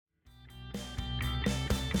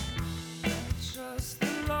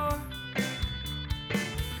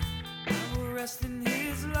rest in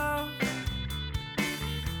his love.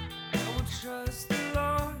 I will trust the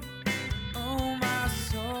Lord, oh my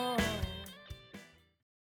soul.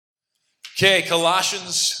 Okay,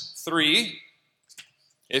 Colossians 3.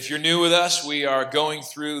 If you're new with us, we are going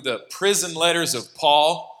through the prison letters of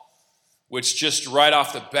Paul, which just right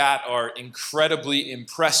off the bat are incredibly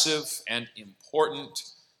impressive and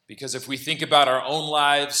important, because if we think about our own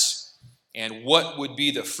lives and what would be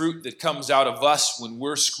the fruit that comes out of us when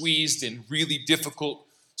we're squeezed in really difficult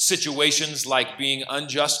situations like being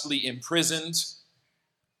unjustly imprisoned,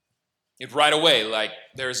 it right away, like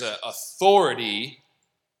there's an authority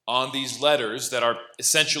on these letters that are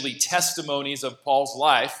essentially testimonies of Paul's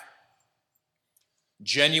life,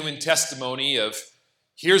 genuine testimony of,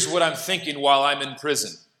 here's what I'm thinking while I'm in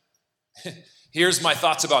prison. Here's my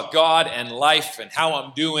thoughts about God and life and how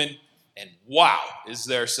I'm doing. And wow, is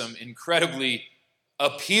there some incredibly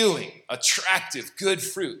appealing, attractive, good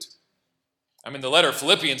fruit. I mean, the letter of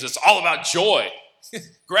Philippians, it's all about joy,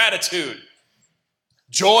 gratitude.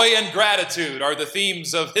 Joy and gratitude are the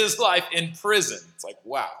themes of his life in prison. It's like,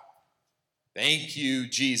 wow, thank you,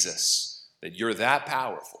 Jesus, that you're that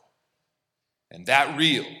powerful and that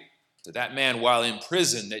real to that man while in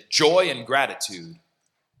prison, that joy and gratitude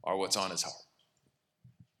are what's on his heart.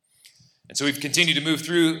 And so we've continued to move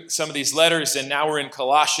through some of these letters, and now we're in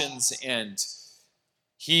Colossians, and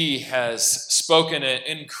he has spoken an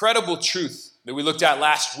incredible truth that we looked at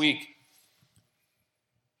last week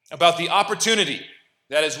about the opportunity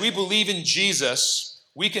that as we believe in Jesus,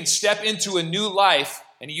 we can step into a new life,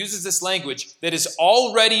 and he uses this language, that is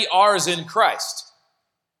already ours in Christ.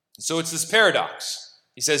 So it's this paradox.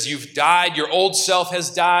 He says, you've died, your old self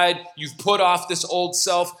has died, you've put off this old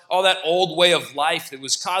self, all that old way of life that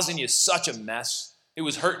was causing you such a mess. It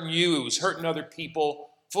was hurting you, it was hurting other people,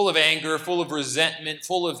 full of anger, full of resentment,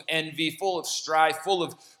 full of envy, full of strife, full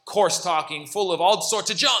of coarse talking, full of all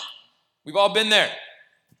sorts of junk. We've all been there.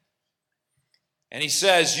 And he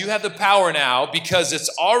says, you have the power now because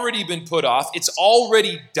it's already been put off. It's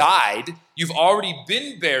already died. You've already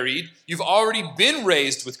been buried. You've already been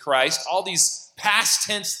raised with Christ. All these past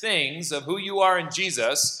tense things of who you are in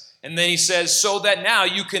Jesus. And then he says, so that now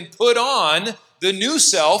you can put on the new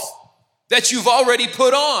self that you've already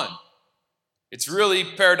put on. It's really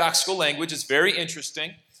paradoxical language. It's very interesting.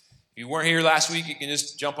 If you weren't here last week, you can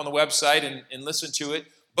just jump on the website and listen to it.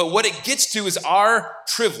 But what it gets to is our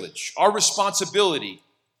privilege, our responsibility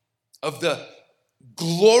of the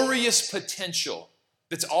glorious potential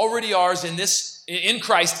that's already ours in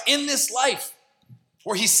Christ, in this life,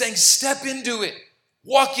 where he's saying, step into it,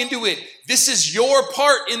 walk into it. This is your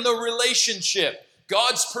part in the relationship.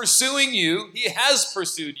 God's pursuing you. He has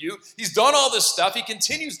pursued you. He's done all this stuff. He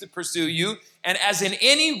continues to pursue you. And as in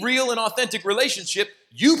any real and authentic relationship,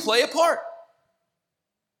 you play a part.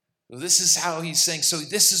 This is how he's saying, so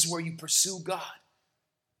this is where you pursue God.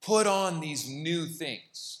 Put on these new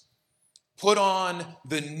things. Put on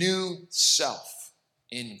the new self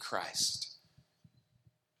in Christ.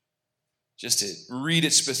 Just to read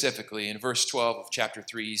it specifically, in verse 12 of chapter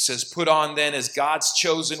 3, he says, put on then as God's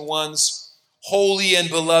chosen ones, holy and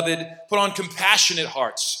beloved, put on compassionate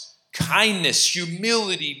hearts, kindness,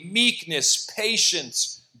 humility, meekness,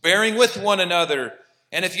 patience, bearing with one another,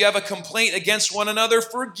 and if you have a complaint against one another,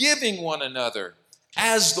 forgiving one another,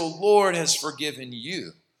 as the Lord has forgiven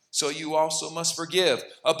you, so you also must forgive.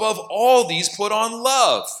 Above all these, put on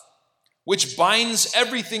love, which binds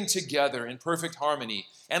everything together in perfect harmony.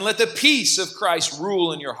 And let the peace of Christ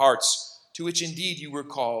rule in your hearts, to which indeed you were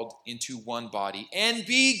called into one body. And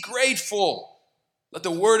be grateful. Let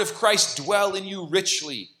the word of Christ dwell in you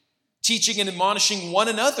richly, teaching and admonishing one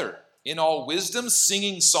another in all wisdom,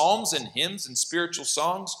 singing psalms and hymns and spiritual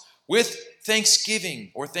songs with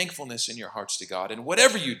thanksgiving or thankfulness in your hearts to God. And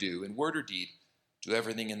whatever you do, in word or deed, do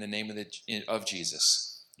everything in the name of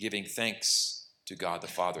Jesus, giving thanks to God the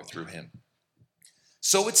Father through him.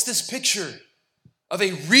 So it's this picture of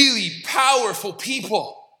a really powerful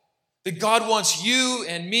people that God wants you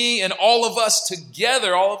and me and all of us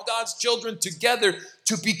together, all of God's children together,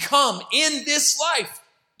 to become in this life.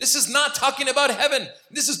 This is not talking about heaven.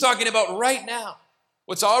 This is talking about right now.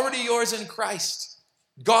 What's already yours in Christ.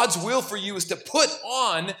 God's will for you is to put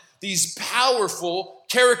on these powerful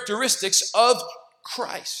characteristics of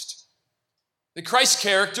Christ. The Christ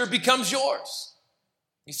character becomes yours.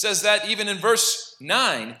 He says that even in verse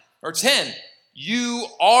 9 or 10. You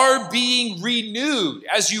are being renewed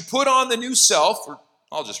as you put on the new self, or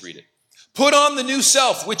I'll just read it. Put on the new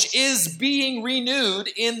self, which is being renewed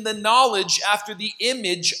in the knowledge after the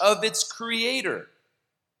image of its creator.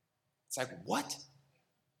 It's like, what?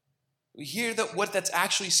 We hear that what that's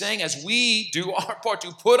actually saying as we do our part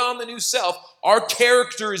to put on the new self, our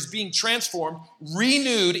character is being transformed,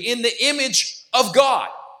 renewed in the image of God.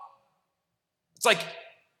 It's like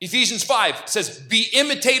Ephesians 5 says, be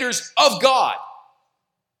imitators of God.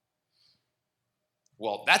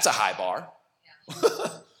 Well, that's a high bar.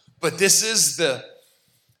 But this is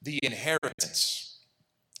the inheritance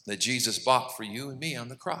that Jesus bought for you and me on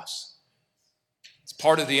the cross. It's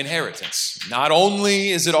part of the inheritance. Not only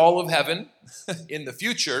is it all of heaven in the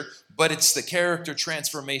future, but it's the character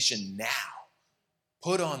transformation now.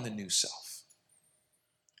 Put on the new self.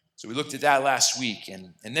 So we looked at that last week,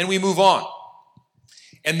 and then we move on.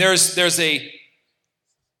 And there's a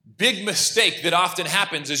big mistake that often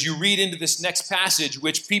happens as you read into this next passage,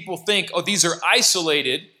 which people think, oh, these are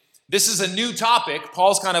isolated. This is a new topic.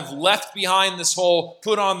 Paul's kind of left behind this whole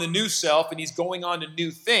put on the new self, and he's going on to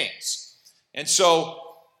new things. And so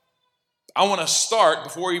I want to start,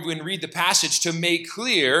 before we even read the passage, to make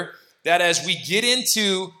clear that as we get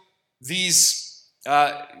into these,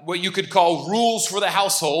 what you could call rules for the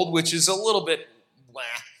household, which is a little bit,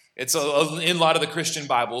 it's in a lot of the Christian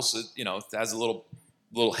Bibles, it has a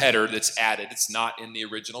little header that's added. It's not in the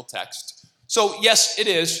original text. So yes, it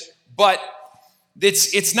is, but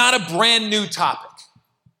it's not a brand new topic.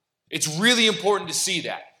 It's really important to see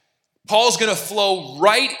that. Paul's going to flow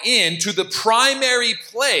right into the primary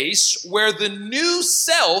place where the new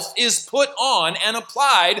self is put on and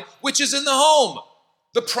applied, which is in the home,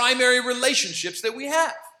 the primary relationships that we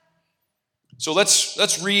have. So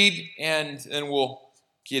let's read, and then we'll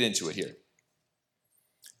get into it here.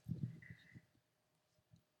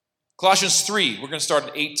 Colossians 3, we're going to start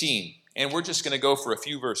at 18, and we're just going to go for a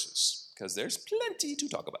few verses because there's plenty to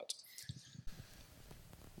talk about.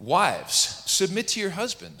 Wives, submit to your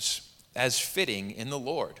husbands as fitting in the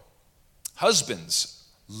Lord. Husbands,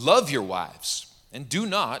 love your wives and do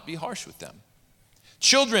not be harsh with them.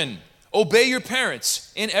 Children, obey your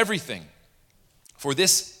parents in everything, for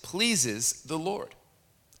this pleases the Lord.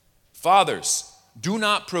 Fathers, do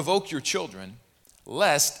not provoke your children,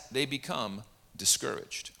 lest they become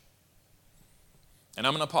discouraged. And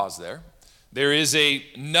I'm going to pause there. There is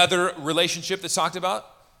another relationship that's talked about,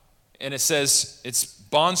 and it says it's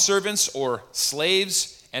bondservants or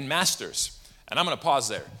slaves and masters. And I'm going to pause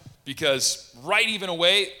there because right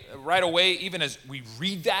away, even as we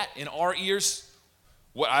read that in our ears,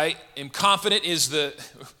 what I am confident is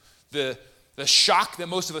the shock that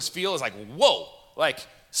most of us feel is like, whoa, like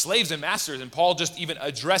slaves and masters. And Paul just even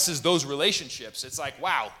addresses those relationships. It's like,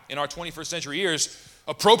 wow, in our 21st century ears,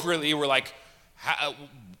 appropriately, we're like,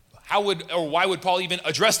 why would Paul even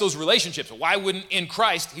address those relationships? Why wouldn't in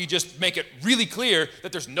Christ he just make it really clear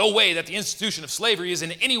that there's no way that the institution of slavery is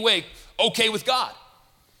in any way okay with God?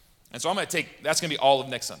 And so that's going to be all of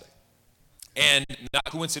next Sunday. And not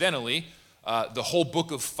coincidentally, the whole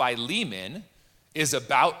book of Philemon is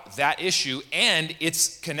about that issue, and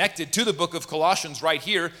it's connected to the book of Colossians right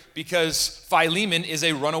here because Philemon is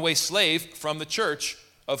a runaway slave from the church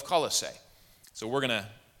of Colossae. So we're going to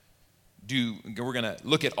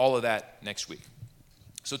look at all of that next week.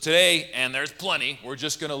 So today, and there's plenty, we're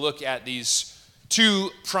just going to look at these two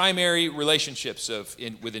primary relationships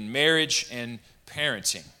within marriage and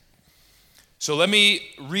parenting. So let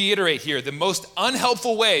me reiterate here, the most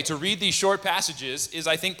unhelpful way to read these short passages is,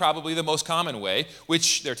 I think, probably the most common way,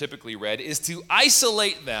 which they're typically read, is to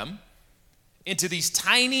isolate them into these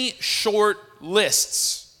tiny, short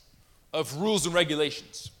lists of rules and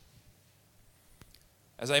regulations.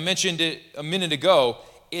 As I mentioned it a minute ago,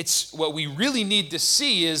 it's what we really need to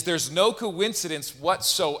see is there's no coincidence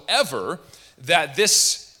whatsoever that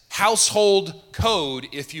this household code,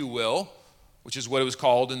 if you will, which is what it was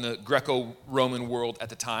called in the Greco-Roman world at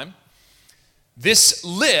the time, this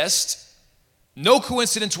list, no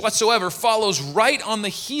coincidence whatsoever, follows right on the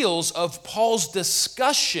heels of Paul's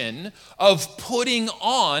discussion of putting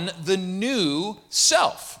on the new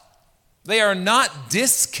self. They are not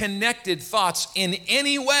disconnected thoughts in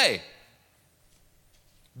any way.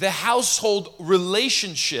 The household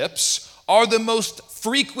relationships are the most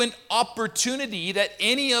frequent opportunity that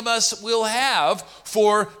any of us will have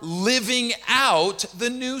for living out the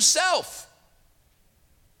new self.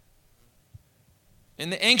 In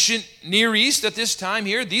the ancient Near East at this time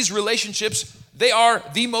here, these relationships, they are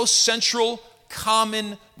the most central,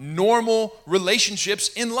 common, normal relationships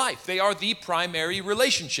in life. They are the primary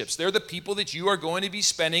relationships. They're the people that you are going to be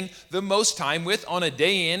spending the most time with on a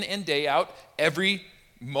day in and day out, every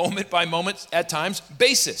moment by moment, at times,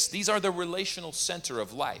 basis. These are the relational center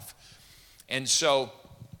of life. And so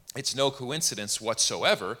it's no coincidence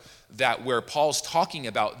whatsoever that where Paul's talking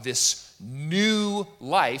about this new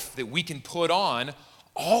life that we can put on,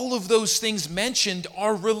 all of those things mentioned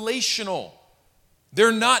are relational.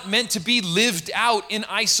 They're not meant to be lived out in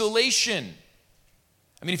isolation.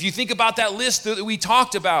 I mean, if you think about that list that we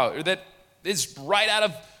talked about, or that is right out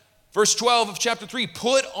of verse 12 of chapter 3,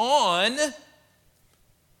 put on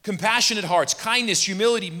compassionate hearts, kindness,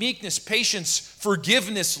 humility, meekness, patience,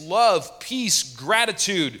 forgiveness, love, peace,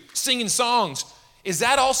 gratitude, singing songs. Is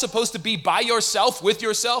that all supposed to be by yourself, with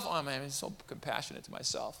yourself? Oh man, I'm so compassionate to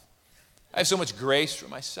myself. I have so much grace for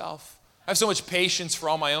myself. I have so much patience for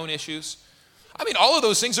all my own issues. I mean, all of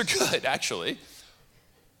those things are good, actually.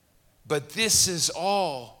 But this is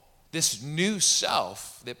all, this new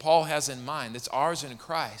self that Paul has in mind, that's ours in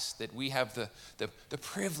Christ, that we have the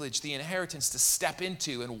privilege, the inheritance to step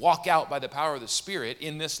into and walk out by the power of the Spirit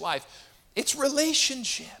in this life. It's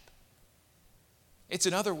relationship. It's,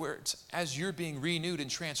 in other words, as you're being renewed and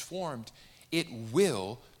transformed, it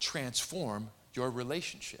will transform your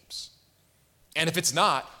relationships. And if it's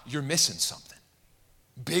not, you're missing something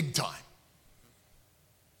big time.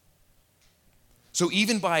 So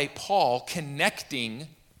even by Paul connecting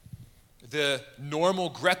the normal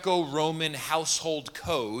Greco-Roman household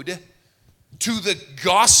code to the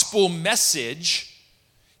gospel message,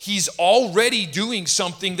 he's already doing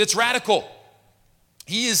something that's radical.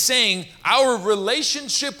 He is saying our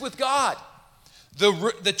relationship with God,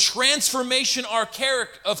 the transformation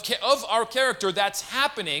of our character that's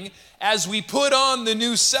happening as we put on the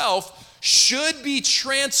new self should be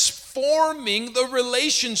transforming the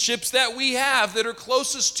relationships that we have that are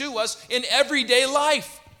closest to us in everyday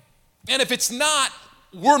life. And if it's not,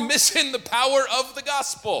 we're missing the power of the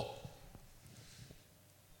gospel.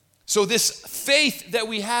 So this faith that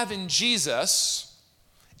we have in Jesus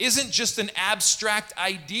isn't just an abstract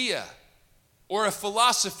idea or a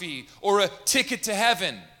philosophy or a ticket to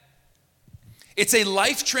heaven. It's a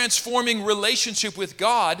life-transforming relationship with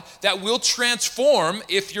God that will transform,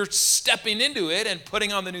 if you're stepping into it and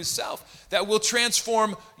putting on the new self, that will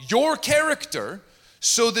transform your character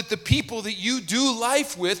so that the people that you do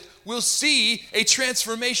life with will see a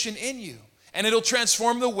transformation in you. And it'll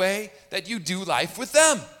transform the way that you do life with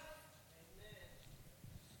them.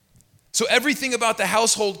 So everything about the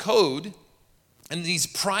household code and these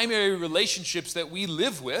primary relationships that we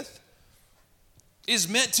live with is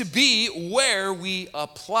meant to be where we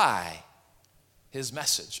apply his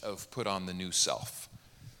message of put on the new self.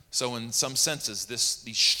 So in some senses, this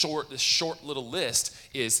short little list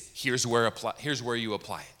is here's where you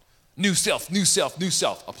apply it. New self, new self, new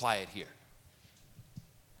self. Apply it here.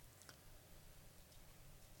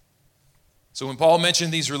 So when Paul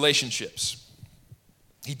mentioned these relationships,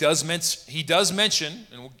 he does mention,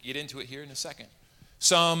 and we'll get into it here in a second,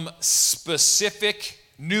 some specific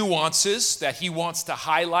nuances that he wants to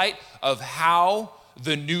highlight of how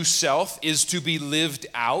the new self is to be lived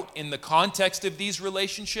out in the context of these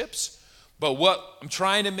relationships. But what I'm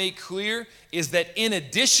trying to make clear is that in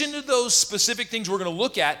addition to those specific things we're going to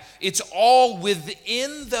look at, it's all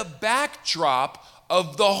within the backdrop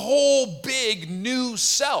of the whole big new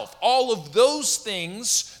self. All of those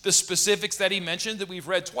things, the specifics that he mentioned that we've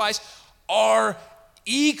read twice, are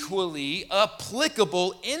equally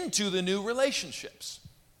applicable into the new relationships.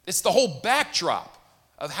 It's the whole backdrop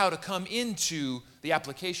of how to come into the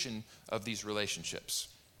application of these relationships.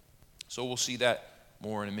 So we'll see that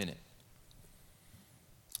more in a minute.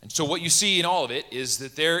 And so what you see in all of it is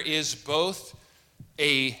that there is both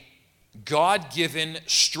a God-given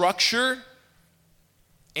structure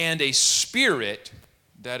and a spirit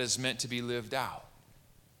that is meant to be lived out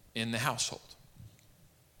in the household.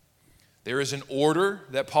 There is an order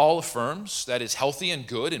that Paul affirms that is healthy and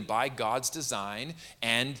good and by God's design,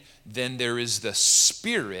 and then there is the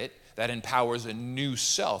spirit that empowers a new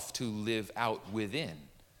self to live out within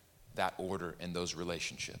that order and those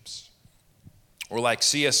relationships. Or like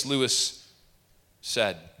C.S. Lewis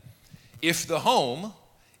said, if the home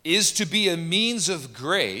is to be a means of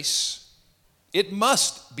grace, it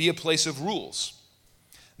must be a place of rules.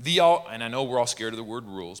 And I know we're all scared of the word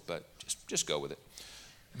rules, but just go with it.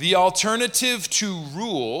 The alternative to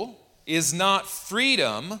rule is not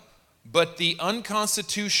freedom, but the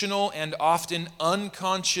unconstitutional and often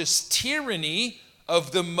unconscious tyranny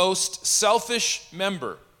of the most selfish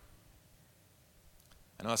member.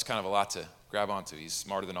 I know that's kind of a lot to grab onto. He's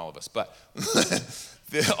smarter than all of us. But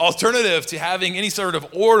the alternative to having any sort of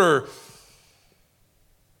order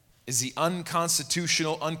is the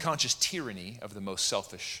unconstitutional, unconscious tyranny of the most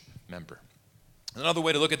selfish member. Another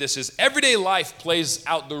way to look at this is everyday life plays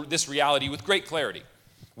out this reality with great clarity.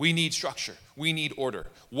 We need structure. We need order.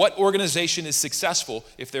 What organization is successful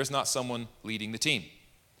if there's not someone leading the team?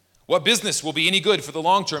 What business will be any good for the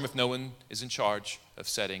long term if no one is in charge of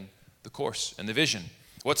setting the course and the vision?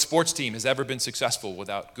 What sports team has ever been successful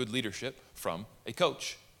without good leadership from a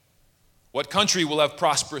coach? What country will have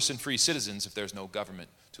prosperous and free citizens if there's no government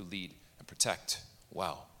to lead and protect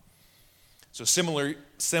well? So similarly,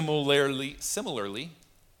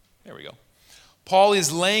 there we go. Paul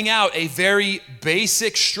is laying out a very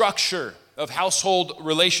basic structure of household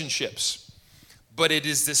relationships, but it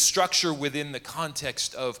is this structure within the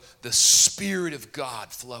context of the Spirit of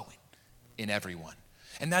God flowing in everyone.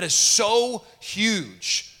 And that is so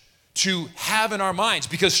huge to have in our minds,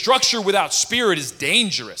 because structure without Spirit is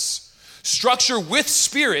dangerous. Structure with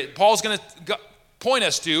Spirit, Paul's going to point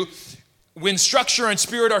us to, when structure and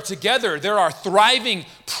Spirit are together, there are thriving,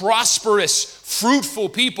 prosperous, fruitful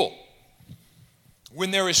people.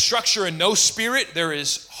 When there is structure and no Spirit, there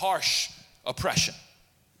is harsh oppression.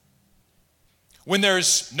 When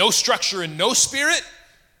there's no structure and no Spirit,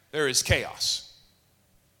 there is chaos.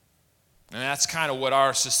 And that's kind of what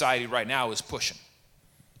our society right now is pushing.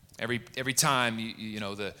 Every time,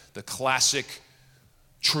 the classic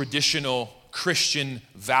traditional Christian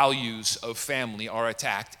values of family are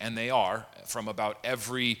attacked, and they are, from about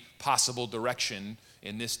every possible direction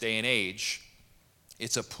in this day and age,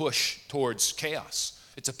 it's a push towards chaos.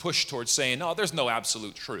 It's a push towards saying, no, there's no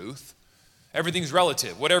absolute truth. Everything's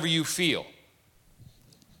relative, whatever you feel,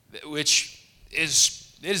 which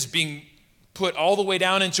is being put all the way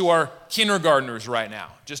down into our kindergartners right now.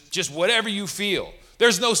 Just whatever you feel.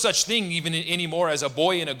 There's no such thing even anymore as a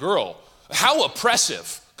boy and a girl. How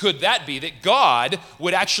oppressive could that be, that God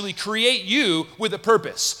would actually create you with a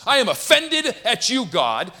purpose? I am offended at you,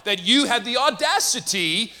 God, that you had the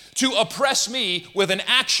audacity to oppress me with an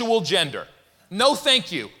actual gender. No,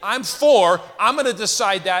 thank you. I'm going to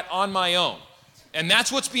decide that on my own. And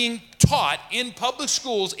that's what's being taught in public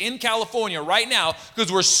schools in California right now,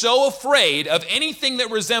 because we're so afraid of anything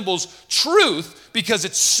that resembles truth because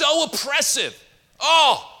it's so oppressive.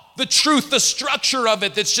 Oh, the truth, the structure of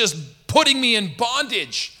it that's just putting me in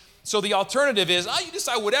bondage. So the alternative is, you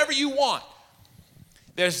decide whatever you want.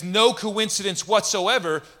 There's no coincidence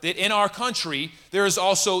whatsoever that in our country, there is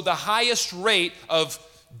also the highest rate of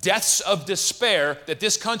deaths of despair that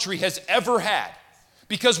this country has ever had.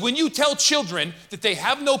 Because when you tell children that they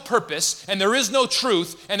have no purpose and there is no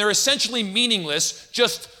truth and they're essentially meaningless,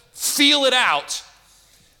 just feel it out,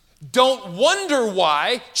 don't wonder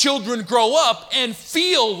why children grow up and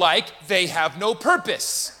feel like they have no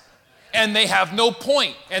purpose and they have no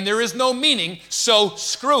point and there is no meaning, so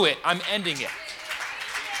screw it, I'm ending it.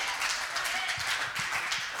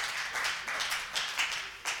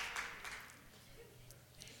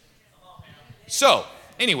 So,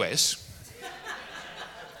 anyways,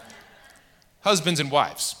 husbands and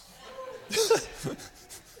wives.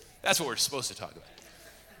 That's what we're supposed to talk about.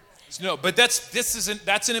 So, no, but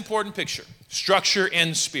that's an important picture. Structure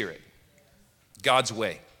and Spirit. God's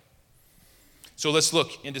way. So let's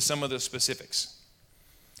look into some of the specifics.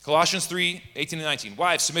 Colossians 3:18-19.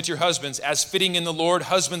 Wives, submit to your husbands as fitting in the Lord.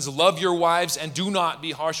 Husbands, love your wives and do not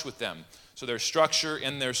be harsh with them. So there's structure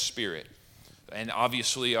and there's Spirit. And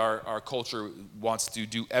obviously our culture wants to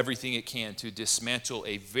do everything it can to dismantle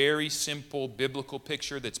a very simple biblical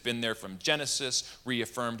picture that's been there from Genesis,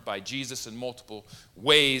 reaffirmed by Jesus in multiple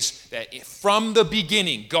ways, that from the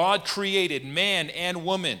beginning, God created man and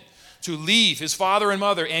woman to leave his father and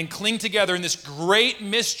mother and cling together in this great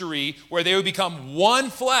mystery where they would become one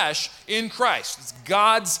flesh in Christ. It's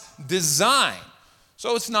God's design.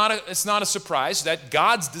 So it's not a surprise that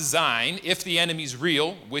God's design, if the enemy's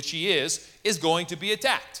real, which he is going to be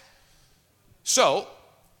attacked. So,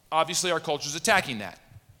 obviously our culture is attacking that.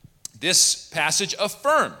 This passage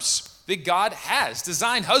affirms that God has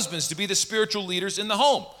designed husbands to be the spiritual leaders in the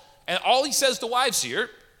home. And all he says to wives here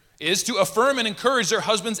is to affirm and encourage their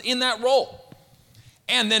husbands in that role.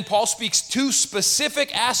 And then Paul speaks two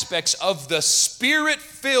specific aspects of the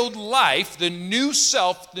Spirit-filled life, the new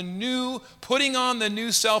self, putting on the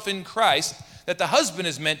new self in Christ, that the husband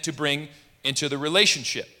is meant to bring into the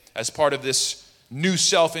relationship as part of this new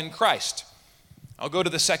self in Christ. I'll go to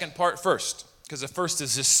the second part first, because the first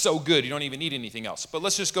is just so good, you don't even need anything else. But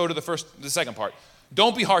let's just go to the second part.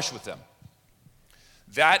 Don't be harsh with them.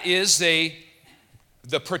 That is the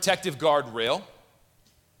protective guardrail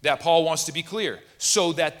that Paul wants to be clear,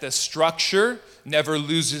 so that the structure never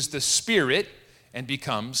loses the Spirit and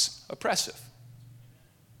becomes oppressive.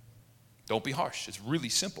 Don't be harsh. It's really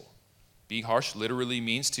simple. Be harsh literally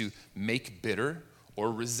means to make bitter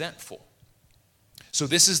or resentful. So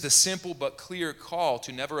this is the simple but clear call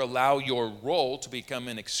to never allow your role to become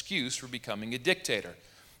an excuse for becoming a dictator.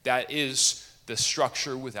 That is the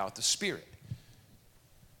structure without the Spirit.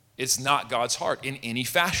 It's not God's heart in any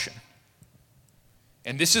fashion.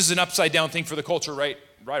 And this is an upside down thing for the culture right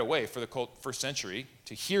right away for the first century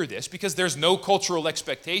to hear this, because there's no cultural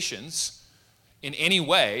expectations in any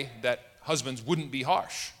way that husbands wouldn't be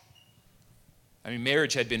harsh. I mean,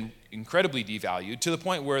 marriage had been incredibly devalued to the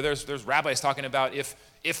point where there's rabbis talking about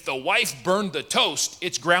if the wife burned the toast,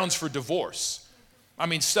 it's grounds for divorce. I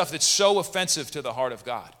mean, stuff that's so offensive to the heart of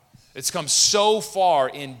God. It's come so far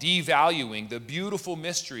in devaluing the beautiful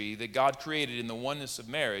mystery that God created in the oneness of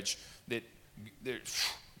marriage that,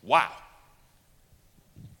 wow.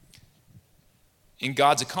 In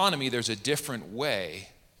God's economy, there's a different way,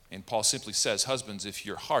 and Paul simply says, husbands, if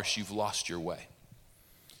you're harsh, you've lost your way.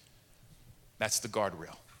 That's the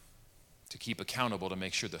guardrail, to keep accountable, to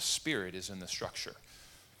make sure the spirit is in the structure.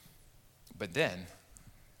 But the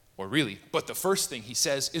first thing he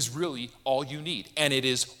says is really all you need, and it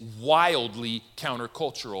is wildly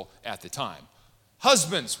countercultural at the time.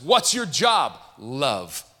 Husbands, what's your job?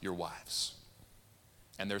 Love your wives.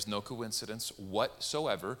 And there's no coincidence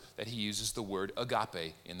whatsoever that he uses the word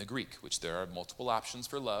agape in the Greek, which there are multiple options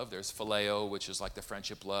for love. There's phileo, which is like the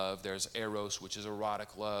friendship love. There's eros, which is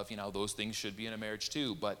erotic love. You know, those things should be in a marriage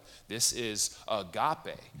too. But this is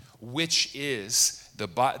agape, which is,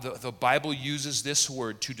 the Bible uses this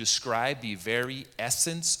word to describe the very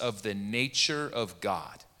essence of the nature of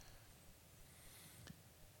God.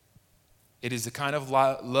 It is the kind of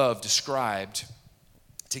love described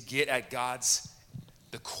to get at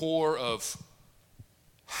the core of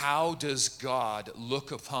how does God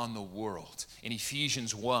look upon the world. In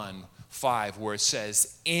Ephesians 1:5, where it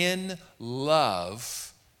says, in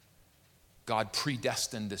love, God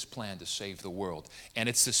predestined this plan to save the world. And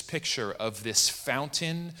it's this picture of this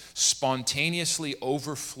fountain spontaneously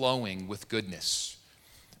overflowing with goodness.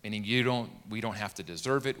 Meaning we don't have to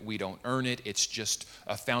deserve it, we don't earn it, it's just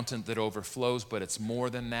a fountain that overflows, but it's more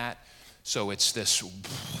than that. So it's this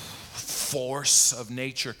force of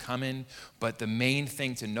nature coming, but the main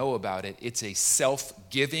thing to know about it, it's a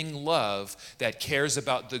self-giving love that cares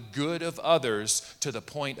about the good of others to the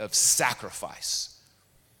point of sacrifice.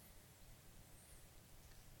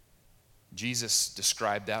 Jesus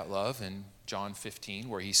described that love in John 15,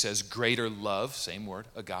 where he says, greater love, same word,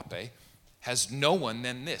 agape, has no one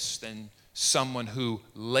than someone who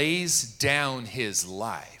lays down his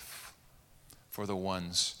life for the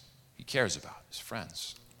ones he cares about, his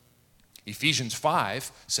friends. Ephesians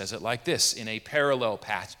 5 says it like this. In a parallel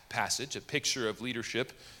passage, a picture of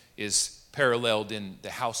leadership is paralleled in the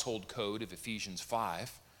household code of Ephesians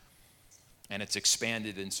 5, and it's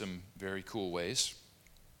expanded in some very cool ways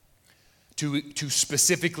to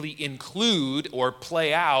specifically include or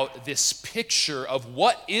play out this picture of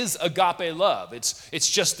what is agape love. It's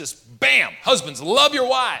just this, bam, husbands, love your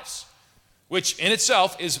wives, which in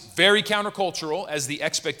itself is very countercultural, as the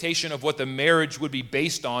expectation of what the marriage would be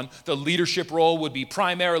based on. The leadership role would be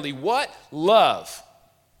primarily what? Love.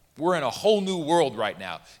 We're in a whole new world right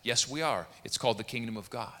now. Yes, we are. It's called the kingdom of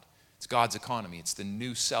God. It's God's economy. It's the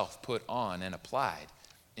new self put on and applied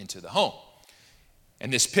into the home.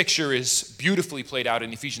 And this picture is beautifully played out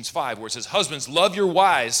in Ephesians 5, where it says, husbands, love your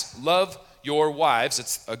wives,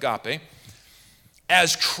 it's agape,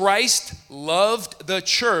 as Christ loved the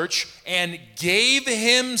church and gave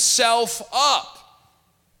himself up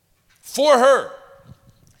for her,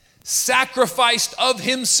 sacrificed of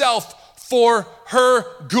himself for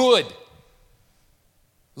her good,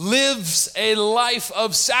 lives a life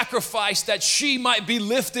of sacrifice that she might be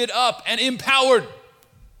lifted up and empowered.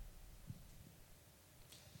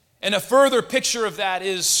 And a further picture of that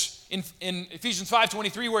is in Ephesians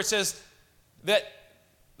 5:23, where it says that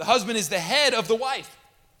the husband is the head of the wife,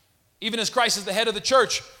 even as Christ is the head of the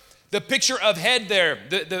church. The picture of head there,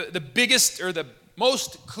 the biggest or the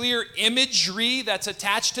most clear imagery that's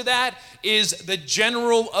attached to that is the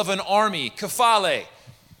general of an army, kephale.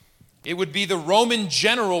 It would be the Roman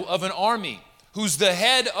general of an army who's the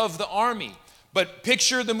head of the army. But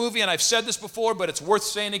picture the movie, and I've said this before, but it's worth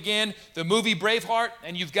saying again, the movie Braveheart,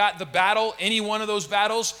 and you've got the battle, any one of those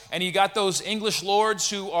battles, and you got those English lords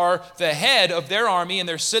who are the head of their army, and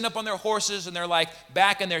they're sitting up on their horses, and they're like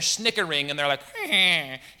back, and they're snickering, and they're like,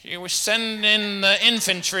 you were sending the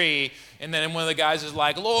infantry. And then one of the guys is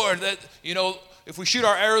like, Lord, if we shoot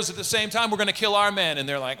our arrows at the same time, we're going to kill our men. And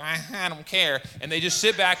they're like, I don't care. And they just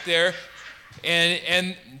sit back there,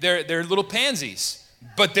 and they're little pansies.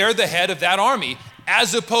 But they're the head of that army,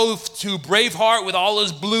 as opposed to Braveheart with all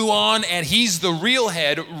his blue on, and he's the real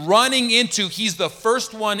head he's the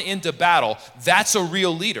first one into battle. That's a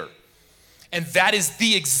real leader. And that is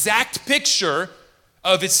the exact picture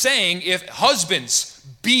of it saying, if husbands,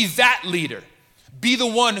 be that leader. Be the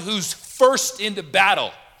one who's first into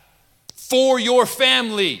battle for your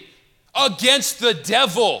family, against the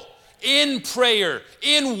devil, in prayer,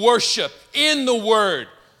 in worship, in the word.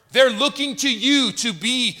 They're looking to you to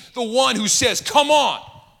be the one who says, come on.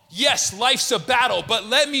 Yes, life's a battle, but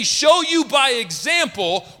let me show you by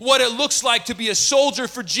example what it looks like to be a soldier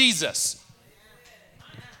for Jesus.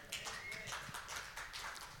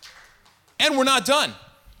 And we're not done.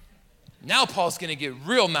 Now Paul's going to get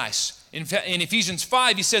real nice. In Ephesians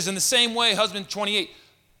 5, he says, in the same way, husband 28,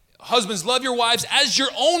 husbands, love your wives as your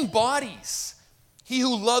own bodies. He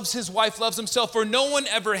who loves his wife loves himself, for no one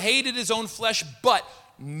ever hated his own flesh, but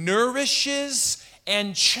nourishes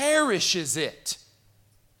and cherishes it,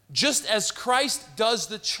 just as Christ does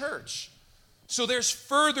the church. So there's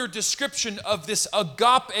further description of this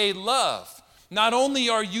agape love. Not only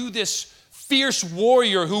are you this fierce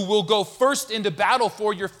warrior who will go first into battle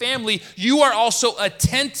for your family, you are also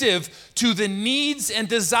attentive to the needs and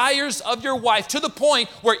desires of your wife, to the point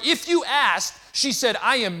where if you asked, she said,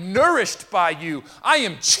 I am nourished by you. I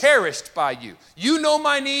am cherished by you. You know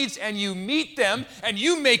my needs and you meet them, and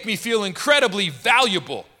you make me feel incredibly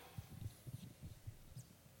valuable.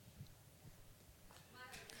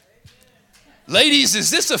 Ladies, is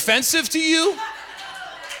this offensive to you?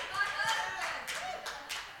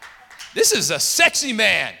 This is a sexy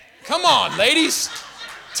man. Come on, ladies.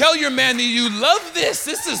 Tell your man that you love this.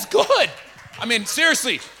 This is good. I mean,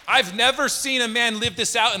 seriously, I've never seen a man live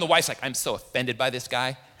this out and the wife's like, I'm so offended by this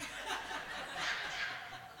guy.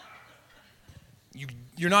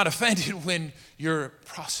 You're not offended when you're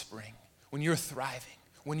prospering, when you're thriving,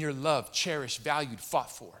 when you're loved, cherished, valued,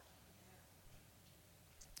 fought for.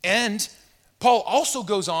 And Paul also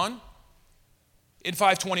goes on in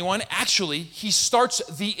 5:21, actually, he starts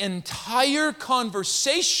the entire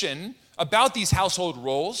conversation about these household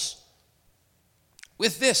roles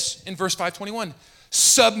with this in verse 5:21.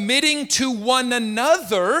 Submitting to one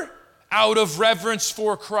another out of reverence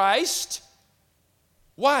for Christ.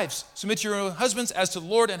 Wives, submit to your own husbands as to the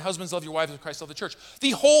Lord, and husbands, love your wives as Christ loved the church.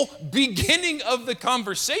 The whole beginning of the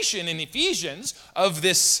conversation in Ephesians of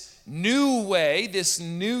this new way, this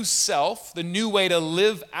new self, the new way to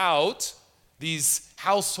live out these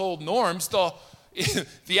household norms,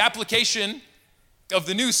 the application of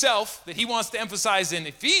the new self that he wants to emphasize in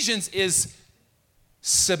Ephesians is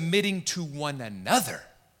submitting to one another.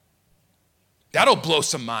 That'll blow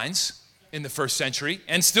some minds in the first century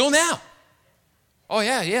and still now. Oh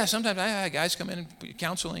yeah. Sometimes I have guys come in and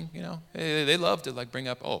counseling, they love to bring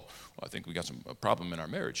up, I think we got a problem in our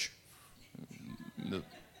marriage.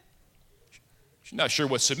 Not sure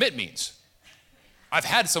what submit means. I've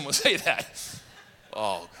had someone say that.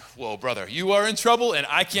 Oh, well, brother, you are in trouble and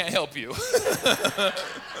I can't help you.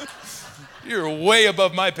 You're way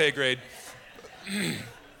above my pay grade.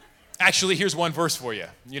 Actually, here's one verse for you.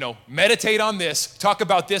 Meditate on this, talk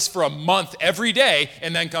about this for a month every day,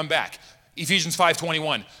 and then come back. Ephesians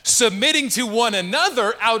 5:21. Submitting to one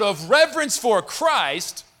another out of reverence for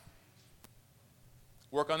Christ.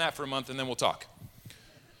 Work on that for a month and then we'll talk.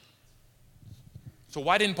 So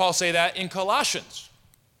why didn't Paul say that in Colossians?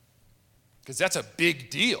 Because that's a big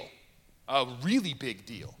deal, a really big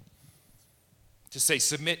deal. To say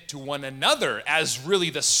submit to one another as really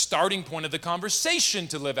the starting point of the conversation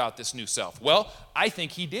to live out this new self. Well, I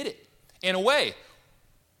think he did it in a way.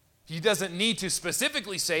 He doesn't need to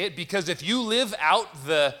specifically say it, because if you live out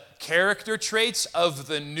the character traits of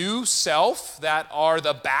the new self that are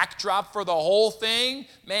the backdrop for the whole thing,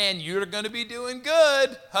 man, you're going to be doing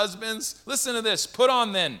good, husbands. Listen to this. Put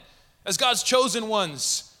on then, as God's chosen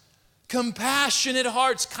ones, compassionate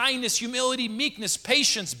hearts, kindness, humility, meekness,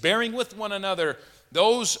 patience, bearing with one another.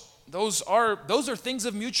 Those are things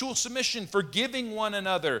of mutual submission, forgiving one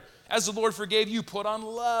another. As the Lord forgave you, put on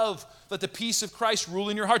love. Let the peace of Christ rule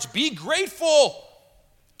in your hearts. Be grateful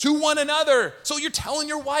to one another. So you're telling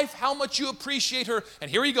your wife how much you appreciate her. And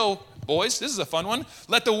here you go, boys. This is a fun one.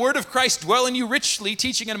 Let the word of Christ dwell in you richly,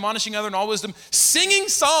 teaching and admonishing other in all wisdom, singing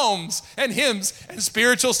psalms and hymns and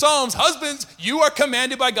spiritual psalms. Husbands, you are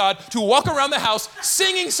commanded by God to walk around the house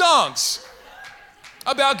singing songs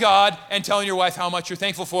about God and telling your wife how much you're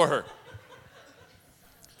thankful for her.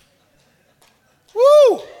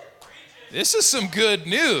 Woo! This is some good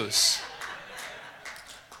news.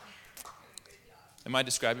 Am I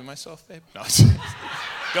describing myself, babe? No.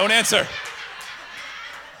 Don't answer.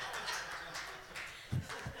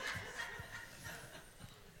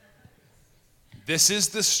 This is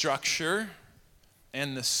the structure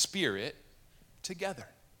and the spirit together.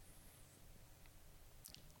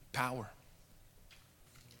 Power,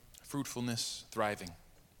 fruitfulness, thriving.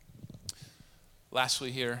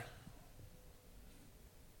 Lastly here,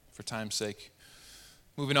 for time's sake,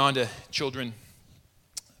 moving on to children.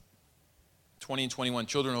 20 and 21.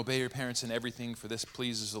 Children, obey your parents in everything, for this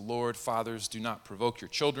pleases the Lord. Fathers, do not provoke your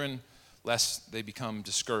children, lest they become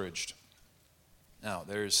discouraged. Now,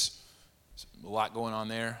 there's a lot going on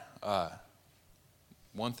there.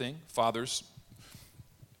 One thing, fathers,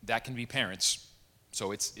 that can be parents.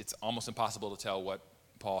 So it's almost impossible to tell what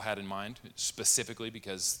Paul had in mind, specifically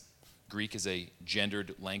because Greek is a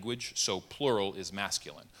gendered language, so plural is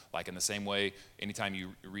masculine. Like in the same way, anytime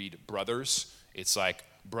you read brothers, it's like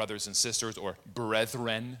brothers and sisters, or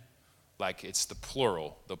brethren, like it's the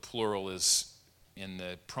plural. The plural is in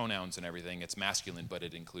the pronouns and everything, it's masculine, but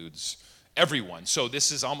it includes everyone. So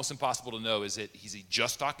this is almost impossible to know, is he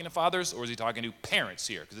just talking to fathers, or is he talking to parents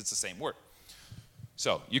here? Because it's the same word.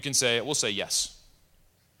 So you can say, we'll say yes.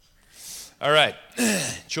 All right.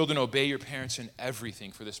 Children, obey your parents in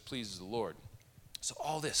everything, for this pleases the Lord. So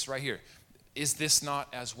all this right here, is this not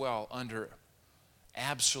as well under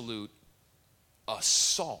absolute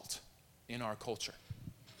assault in our culture?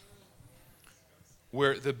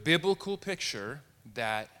 Where the biblical picture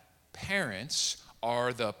that parents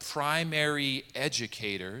are the primary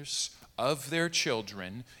educators of their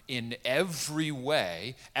children in every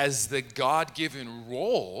way as the God-given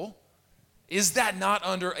role, is that not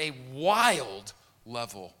under a wild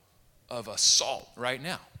level of assault right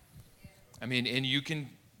now? I mean, and you can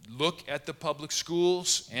look at the public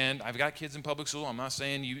schools, and I've got kids in public school. I'm not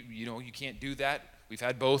saying you can't do that. We've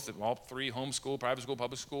had both, all three, homeschool, private school,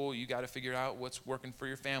 public school. You got to figure out what's working for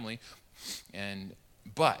your family.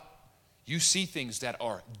 But you see things that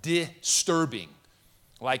are disturbing,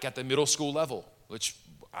 like at the middle school level, which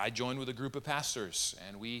I joined with a group of pastors,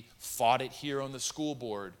 and we fought it here on the school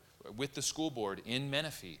board, with the school board in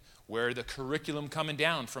Menifee, where the curriculum coming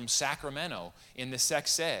down from Sacramento in the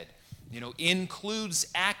sex ed, includes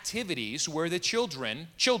activities where the children,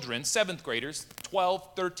 7th graders,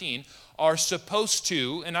 12, 13, are supposed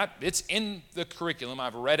to, and it's in the curriculum,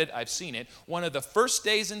 I've read it, I've seen it, one of the first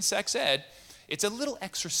days in sex ed, it's a little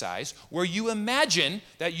exercise where you imagine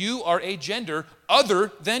that you are a gender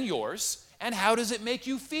other than yours, and how does it make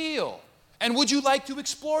you feel? And would you like to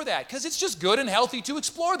explore that? Because it's just good and healthy to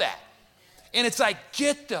explore that. And it's like,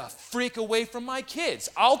 get the freak away from my kids.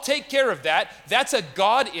 I'll take care of that. That's a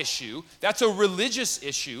God issue. That's a religious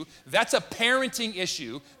issue. That's a parenting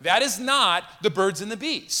issue. That is not the birds and the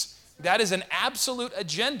bees. That is an absolute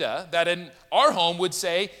agenda that in our home would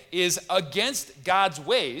say is against God's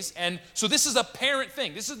ways. And so this is a parent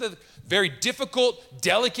thing. This is the very difficult,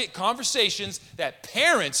 delicate conversations that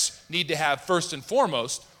parents need to have first and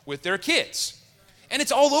foremost with their kids. And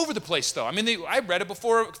it's all over the place, though. I mean, I read it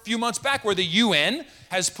before a few months back where the UN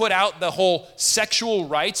has put out the whole sexual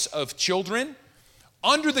rights of children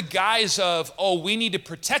under the guise of, we need to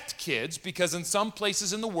protect kids because in some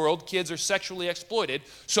places in the world, kids are sexually exploited.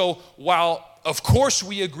 So while, of course,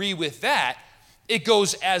 we agree with that, it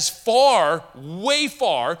goes as far, way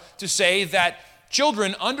far, to say that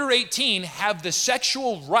children under 18 have the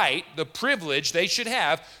sexual right, the privilege they should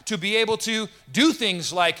have to be able to do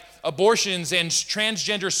things like abortions and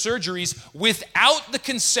transgender surgeries without the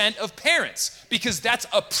consent of parents, because that's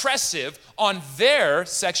oppressive on their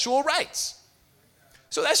sexual rights.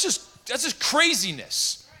 So that's just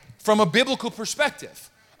craziness from a biblical perspective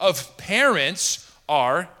of parents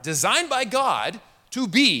are designed by God to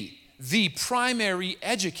be the primary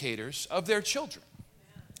educators of their children.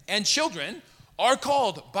 And children are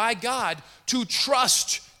called by God to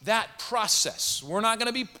trust that process. We're not going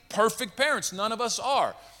to be perfect parents. None of us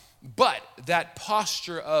are. But that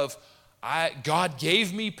posture of, God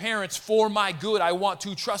gave me parents for my good. I want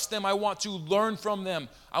to trust them. I want to learn from them.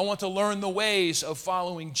 I want to learn the ways of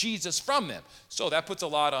following Jesus from them. So that puts a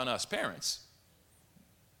lot on us parents.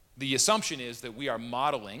 The assumption is that we are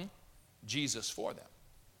modeling Jesus for them.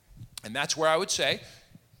 And that's where I would say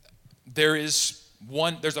there's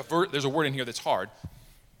a word in here that's hard.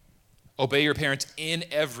 Obey your parents in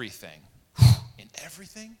everything. In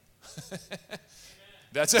everything?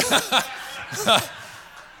 That's a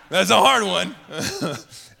hard one.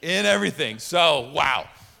 In everything. So, wow.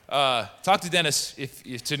 Talk to Dennis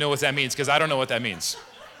to know what that means, because I don't know what that means.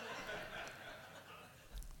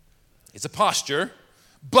 It's a posture,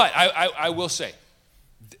 but I will say,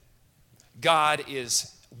 God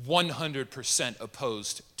is 100%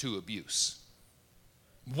 opposed to abuse.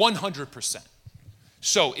 100%.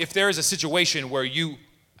 So if there is a situation where you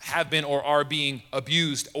have been or are being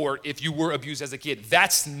abused, or if you were abused as a kid,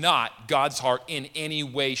 that's not God's heart in any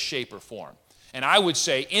way, shape, or form. And I would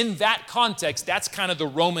say in that context, that's kind of the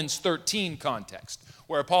Romans 13 context,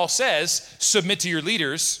 where Paul says, submit to your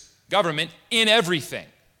leaders, government, in everything.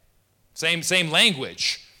 Same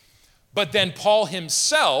language. But then Paul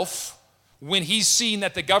himself when he's seen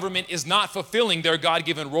that the government is not fulfilling their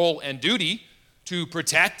God-given role and duty to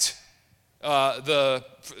protect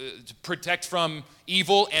protect from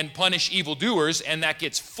evil and punish evildoers, and that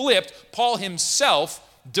gets flipped, Paul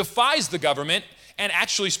himself defies the government and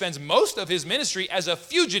actually spends most of his ministry as a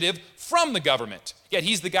fugitive from the government. Yet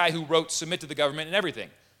he's the guy who wrote submit to the government and everything.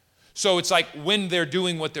 So it's like when they're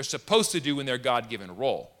doing what they're supposed to do in their God-given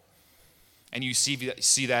role. And you see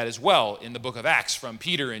that as well in the book of Acts from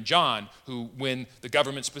Peter and John, who, when the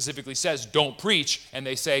government specifically says, don't preach, and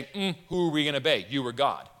they say, who are we going to obey? You or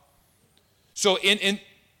God? So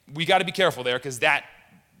we got to be careful there, because that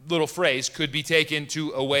little phrase could be taken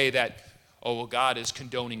to a way that, oh, well, God is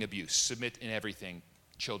condoning abuse. Submit in everything,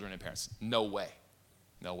 children and parents. No way.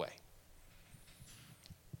 No way.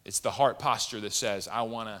 It's the heart posture that says, I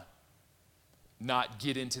want to not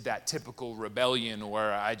get into that typical rebellion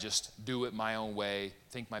where I just do it my own way,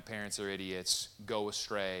 think my parents are idiots, go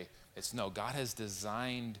astray. It's no, God has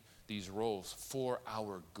designed these roles for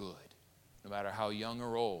our good, no matter how young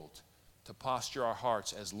or old, to posture our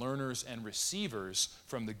hearts as learners and receivers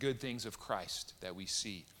from the good things of Christ that we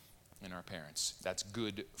see in our parents. That's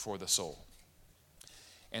good for the soul.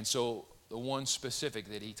 And so the one specific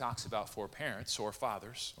that he talks about for parents or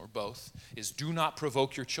fathers or both is do not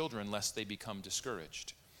provoke your children lest they become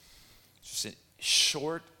discouraged. It's just a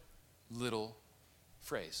short little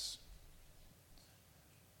phrase.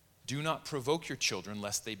 Do not provoke your children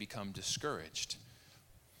lest they become discouraged.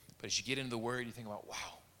 But as you get into the word, you think about,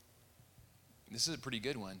 wow, this is a pretty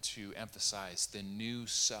good one to emphasize the new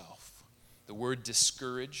self. The word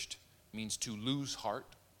discouraged means to lose heart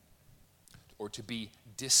or to be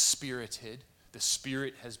dispirited. The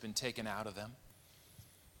spirit has been taken out of them.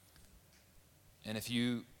 And if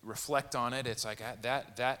you reflect on it, it's like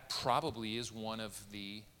that probably is one of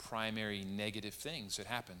the primary negative things that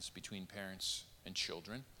happens between parents and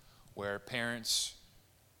children, where parents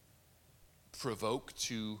provoke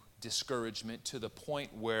to discouragement to the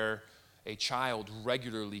point where a child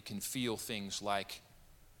regularly can feel things like,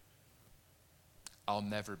 I'll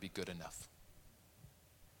never be good enough.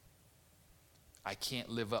 I can't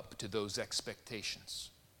live up to those expectations.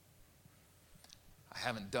 I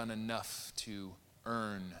haven't done enough to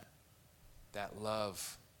earn that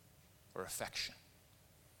love or affection.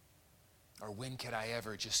 Or when could I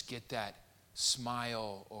ever just get that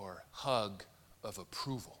smile or hug of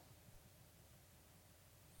approval?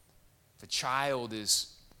 If a child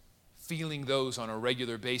is feeling those on a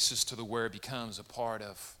regular basis to the where it becomes a part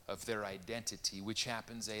of their identity, which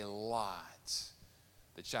happens a lot,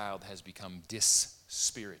 the child has become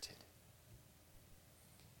dispirited.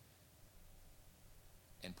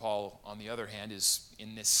 And Paul, on the other hand, is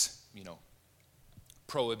in this,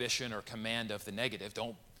 prohibition or command of the negative.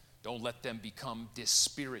 Don't let them become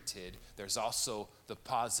dispirited. There's also the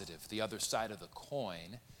positive. The other side of the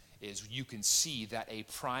coin is you can see that a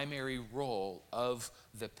primary role of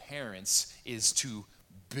the parents is to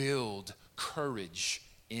build courage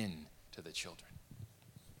into the children.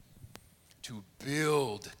 To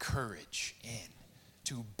build courage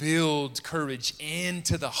to build courage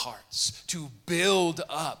into the hearts, to build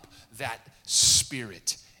up that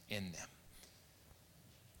spirit in them.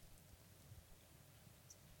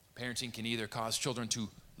 Parenting can either cause children to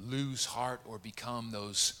lose heart or become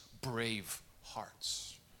those brave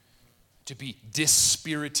hearts, to be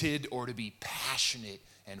dispirited or to be passionate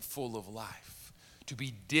and full of life, to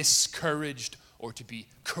be discouraged or to be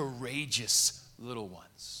courageous little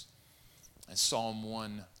ones. As Psalm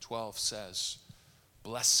 112 says,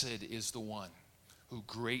 blessed is the one who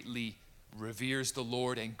greatly reveres the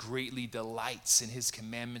Lord and greatly delights in his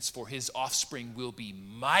commandments, for his offspring will be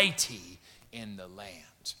mighty in the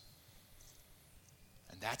land.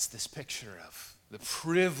 And that's this picture of the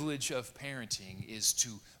privilege of parenting, is to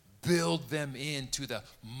build them into the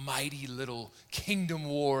mighty little kingdom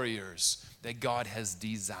warriors that God has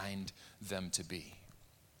designed them to be.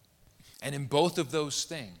 And in both of those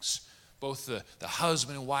things, both the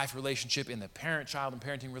husband and wife relationship and the parent-child and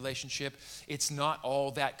parenting relationship, it's not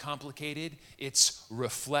all that complicated. It's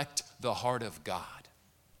reflect the heart of God.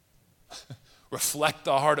 Reflect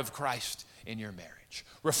the heart of Christ in your marriage.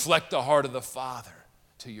 Reflect the heart of the Father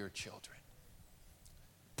to your children.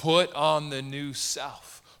 Put on the new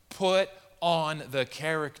self. Put on the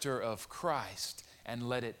character of Christ and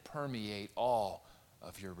let it permeate all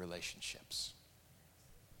of your relationships.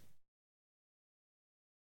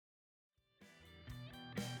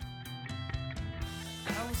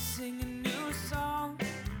 I was singing